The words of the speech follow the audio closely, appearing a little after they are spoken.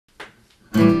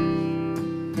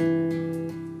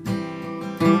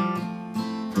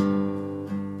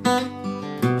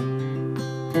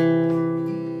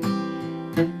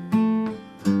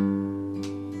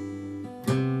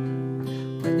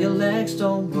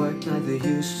they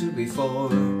used to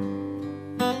before.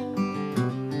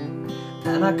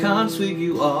 And I can't sweep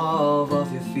you off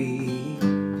of your feet.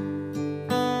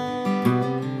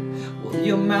 Will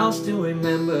your mouth still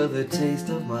remember the taste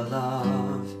of my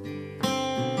love?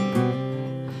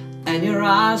 And your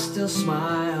eyes still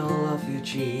smile off your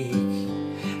cheek.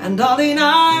 And darling,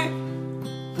 I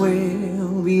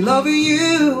will be loving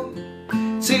you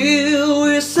till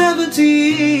we're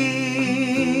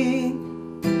 17.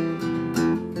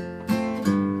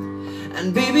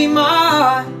 And baby,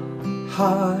 my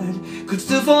heart could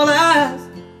still fall as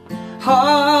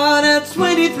hard at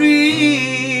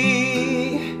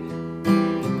 23.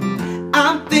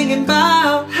 I'm thinking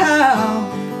about how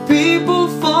people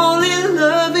fall in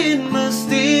love in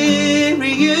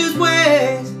mysterious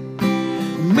ways.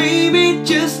 Maybe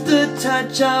just a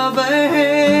touch of a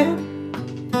hand.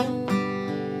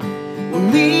 Well,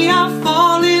 me, I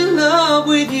fall in love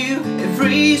with you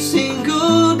every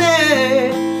single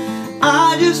day.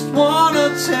 I just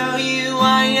wanna tell you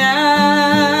I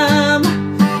am,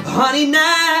 honey, now.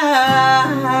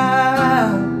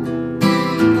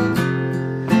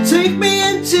 Take me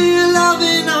into your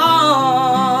loving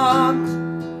arms.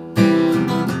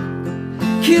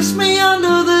 Kiss me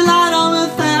under the light of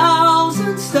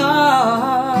 1,000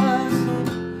 stars.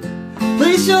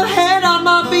 Place your head on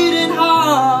my beating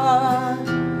heart.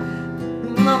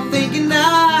 And I'm thinking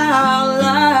out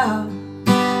loud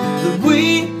that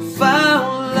we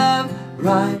found love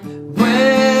right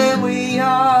where we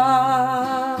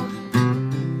are.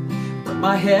 But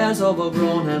my hair's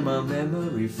overgrown and my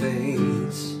memory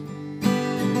fades,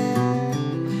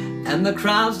 and the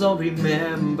crowds don't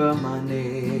remember my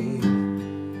name.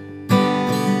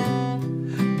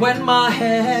 When my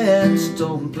hands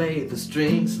don't play the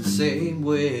strings the same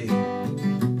way,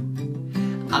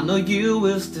 I know you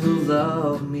will still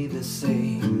love me the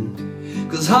same.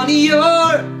 'Cause honey,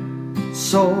 your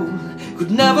soul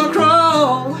could never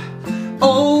grow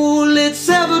old, it's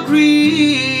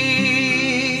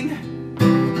evergreen.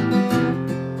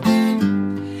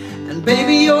 And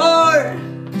baby, your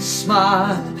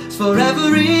smile is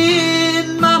forever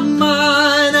in my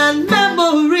mind and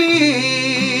memories.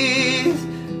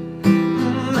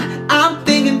 I'm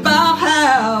thinking about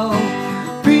how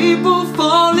people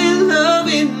fall in love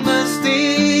in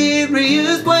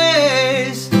mysterious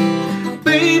ways.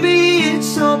 Baby,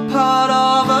 it's all part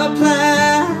of a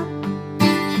plan.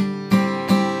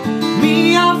 Me,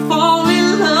 I fall in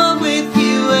love with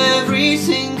you every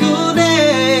single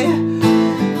day,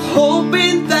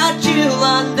 hoping that you'll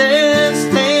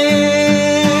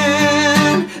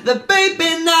understand that, baby,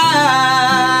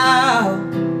 now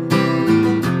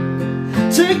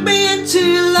take me into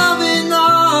your loving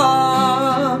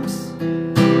arms.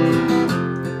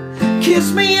 Kiss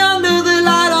me under the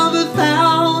light of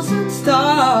 1,000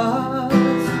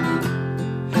 stars.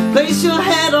 Place your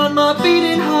head on my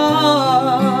beating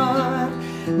heart.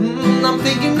 I'm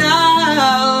thinking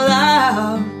out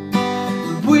loud,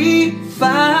 we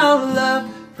found love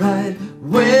right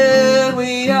where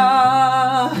we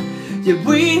are. Yeah,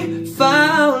 we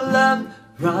found love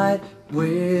right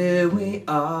where we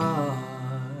are.